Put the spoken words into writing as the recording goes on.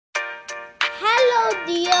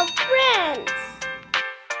dear friends.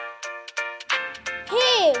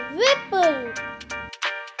 Hey, Whipple.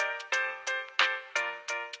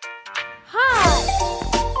 Hi.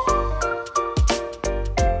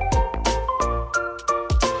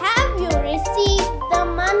 Have you received the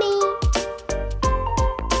money?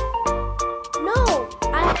 No,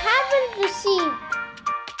 I haven't received.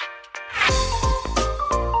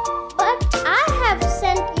 But I have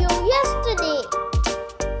sent you yesterday.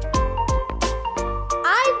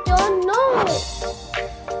 I don't know.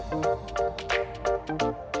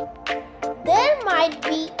 There might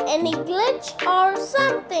be any glitch or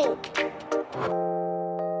something.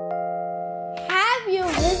 Have you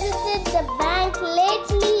visited the bank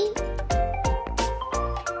lately?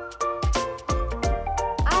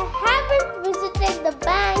 I haven't visited the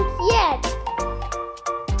bank yet.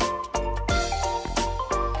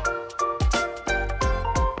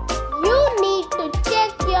 You need to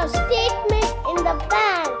check your statement in the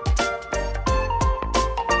bank.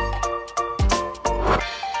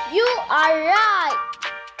 You are right.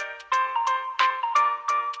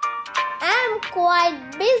 I'm quite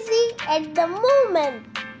busy at the moment.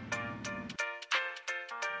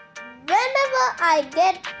 Whenever I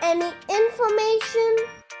get any information,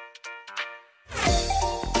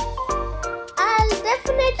 I'll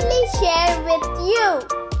definitely share with you.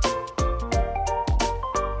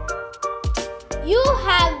 You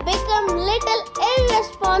have become little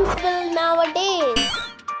irresponsible nowadays.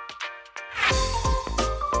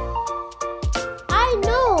 I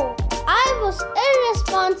know I was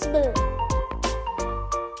irresponsible.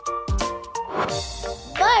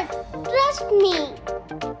 But trust me,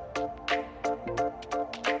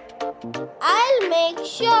 I'll make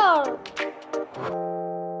sure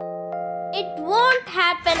it won't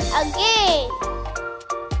happen again.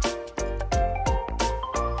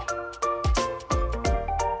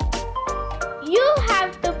 You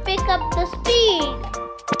have to pick up the speed.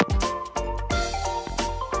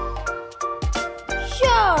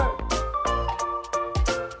 Sure.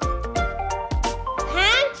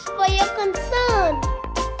 Thanks for your concern.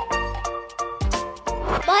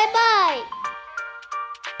 Bye-bye.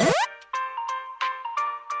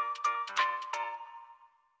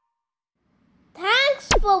 Thanks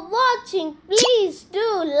for watching. Please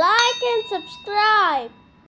do like and subscribe.